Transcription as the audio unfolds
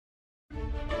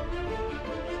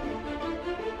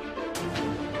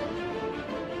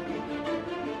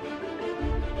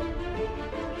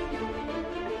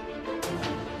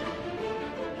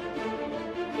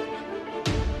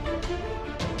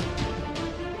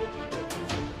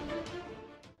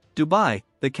Dubai,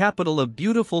 the capital of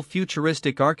beautiful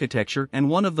futuristic architecture and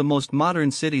one of the most modern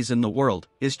cities in the world,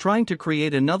 is trying to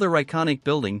create another iconic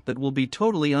building that will be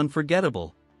totally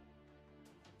unforgettable.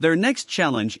 Their next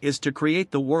challenge is to create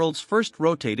the world's first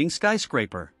rotating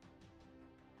skyscraper.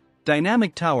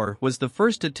 Dynamic Tower was the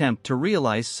first attempt to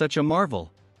realize such a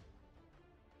marvel.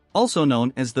 Also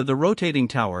known as the rotating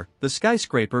tower, the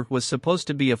skyscraper was supposed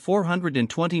to be a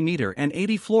 420-meter and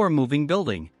 80-floor moving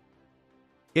building.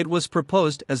 It was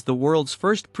proposed as the world's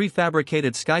first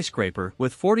prefabricated skyscraper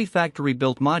with 40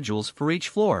 factory-built modules for each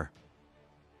floor.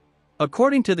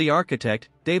 According to the architect,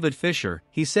 David Fisher,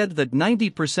 he said that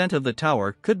 90% of the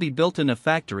tower could be built in a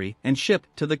factory and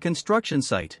shipped to the construction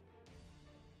site.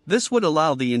 This would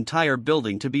allow the entire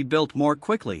building to be built more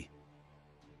quickly.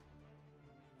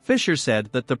 Fisher said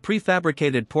that the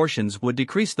prefabricated portions would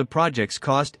decrease the project's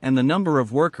cost and the number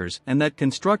of workers, and that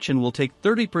construction will take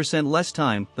 30% less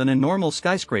time than a normal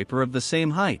skyscraper of the same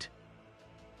height.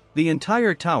 The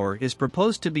entire tower is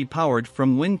proposed to be powered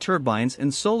from wind turbines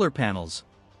and solar panels.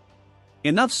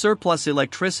 Enough surplus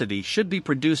electricity should be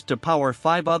produced to power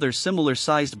 5 other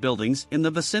similar-sized buildings in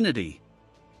the vicinity.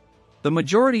 The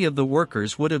majority of the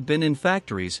workers would have been in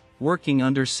factories, working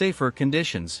under safer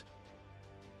conditions.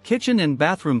 Kitchen and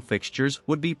bathroom fixtures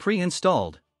would be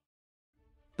pre-installed.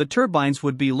 The turbines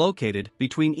would be located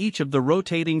between each of the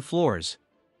rotating floors.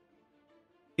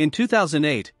 In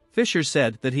 2008, Fisher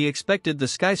said that he expected the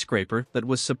skyscraper that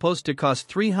was supposed to cost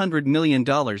 $300 million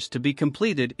to be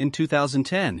completed in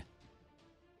 2010.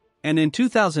 And in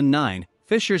 2009,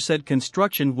 Fisher said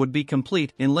construction would be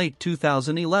complete in late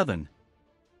 2011.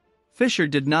 Fisher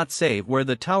did not say where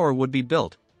the tower would be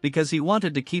built, because he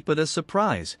wanted to keep it a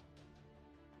surprise.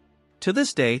 To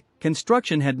this day,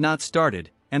 construction had not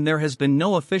started, and there has been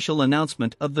no official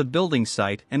announcement of the building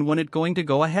site and when it's going to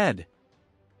go ahead.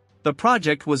 The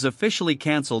project was officially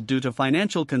cancelled due to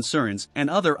financial concerns and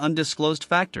other undisclosed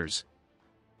factors.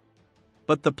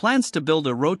 But the plans to build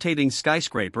a rotating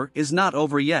skyscraper is not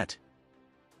over yet.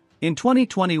 In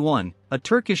 2021, a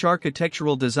Turkish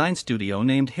architectural design studio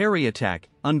named Harry Attack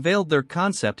unveiled their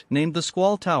concept named the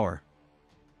Squall Tower.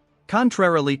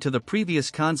 Contrarily to the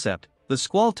previous concept, the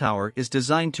Squall Tower is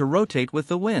designed to rotate with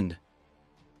the wind.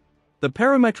 The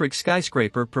parametric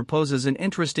skyscraper proposes an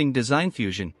interesting design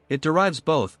fusion. It derives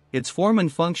both its form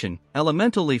and function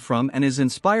elementally from and is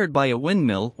inspired by a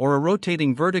windmill or a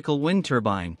rotating vertical wind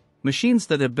turbine, machines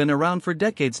that have been around for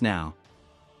decades now.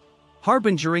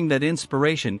 Harbingering that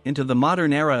inspiration into the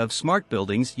modern era of smart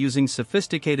buildings using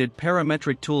sophisticated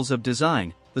parametric tools of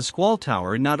design, the Squall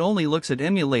Tower not only looks at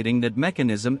emulating that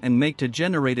mechanism and make to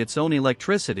generate its own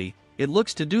electricity, it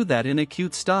looks to do that in a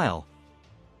cute style.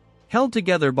 Held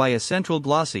together by a central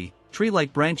glossy,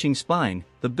 tree-like branching spine,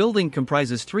 the building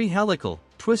comprises 3 helical,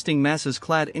 twisting masses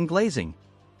clad in glazing.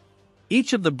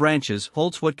 Each of the branches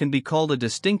holds what can be called a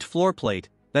distinct floor plate,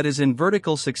 that is in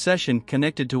vertical succession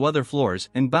connected to other floors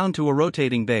and bound to a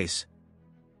rotating base.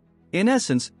 In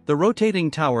essence, the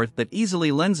rotating tower that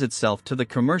easily lends itself to the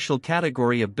commercial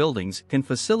category of buildings can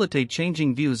facilitate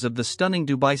changing views of the stunning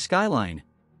Dubai skyline.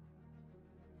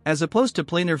 As opposed to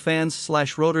planar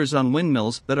fans/rotors on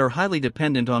windmills that are highly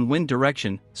dependent on wind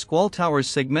direction, Squall Tower's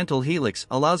segmental helix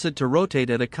allows it to rotate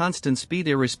at a constant speed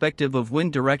irrespective of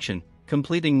wind direction,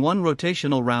 completing one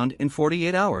rotational round in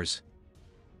 48 hours.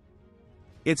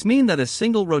 It's mean that a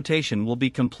single rotation will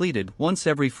be completed once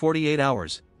every 48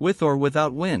 hours, with or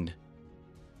without wind.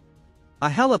 A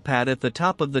helipad at the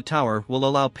top of the tower will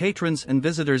allow patrons and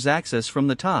visitors access from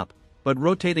the top, but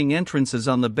rotating entrances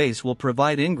on the base will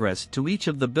provide ingress to each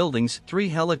of the building's 3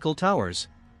 helical towers.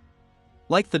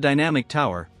 Like the Dynamic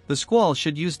Tower, the Squall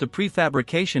should use the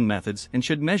prefabrication methods and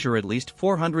should measure at least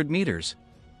 400 meters.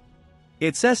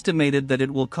 It's estimated that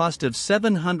it will cost of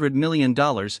 $700 million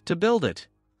to build it.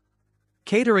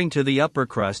 Catering to the upper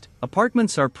crust,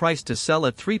 apartments are priced to sell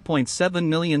at $3.7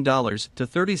 million to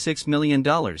 $36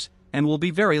 million, and will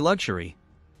be very luxury.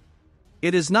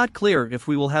 It is not clear if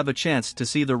we will have a chance to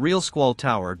see the real Squall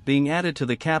Tower being added to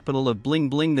the capital of bling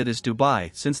bling that is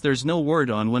Dubai, since there's no word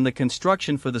on when the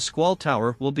construction for the Squall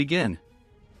Tower will begin.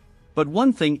 But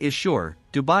one thing is sure,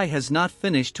 Dubai has not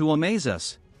finished to amaze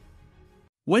us.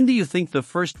 When do you think the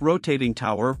first rotating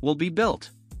tower will be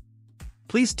built?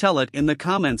 Please tell it in the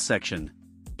comments section.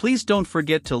 Please don't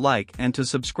forget to like and to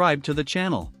subscribe to the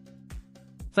channel.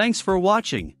 Thanks for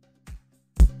watching.